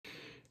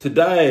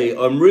Today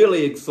I'm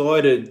really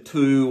excited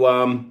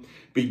to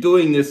be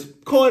doing this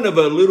kind of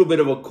a little bit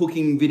of a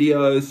cooking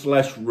video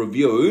slash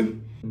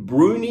review.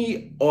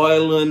 Bruny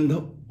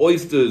Island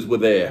oysters were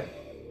there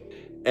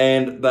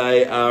and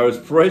they are as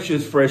fresh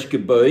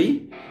could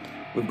be.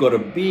 We've got a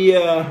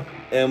beer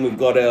and we've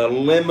got our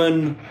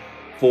lemon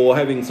for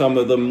having some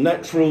of them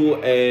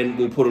natural, and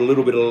we'll put a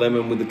little bit of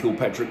lemon with the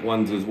Kilpatrick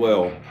ones as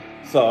well.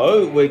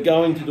 So we're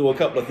going to do a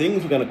couple of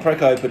things. We're going to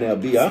crack open our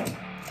beer.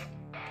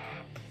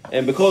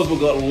 And because we've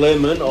got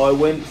lemon, I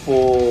went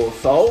for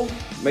Sol,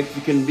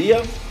 Mexican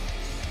beer.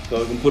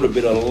 So I can put a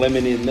bit of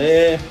lemon in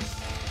there.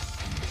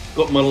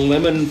 Got my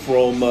lemon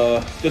from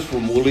just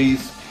from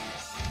Woolies.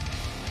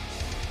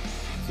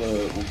 So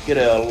we'll get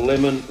our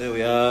lemon, there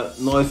we are,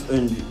 nice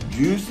and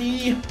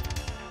juicy.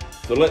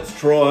 So let's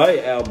try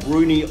our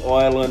Bruny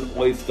Island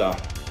oyster.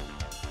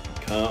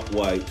 Can't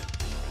wait.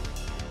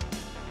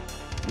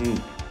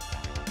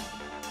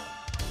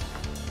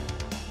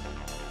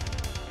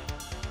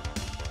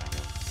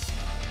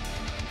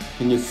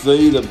 Can you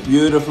see the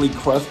beautifully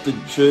crusted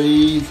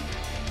cheese?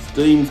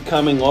 Steam's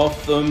coming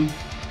off them.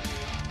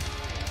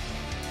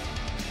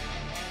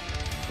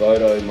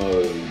 Photo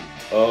mode.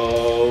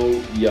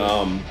 Oh,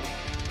 yum.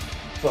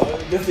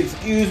 So just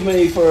excuse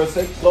me for a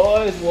sec,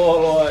 guys,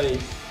 while I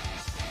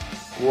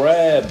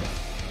grab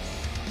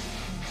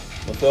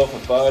myself a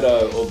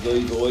photo of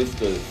these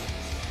oysters.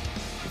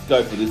 Let's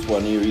go for this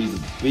one here. He's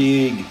a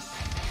big,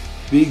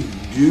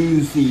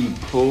 juicy,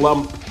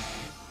 plump,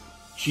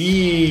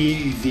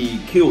 cheesy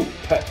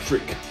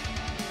Kilpatrick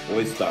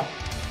oyster.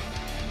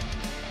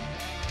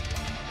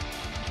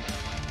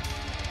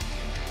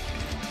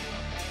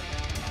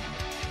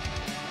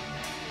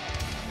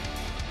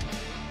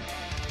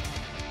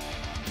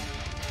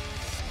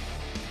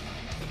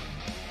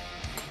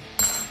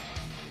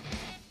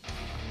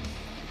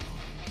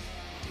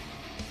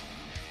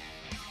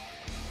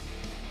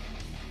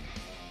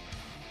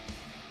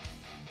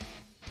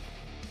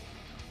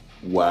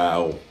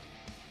 Wow.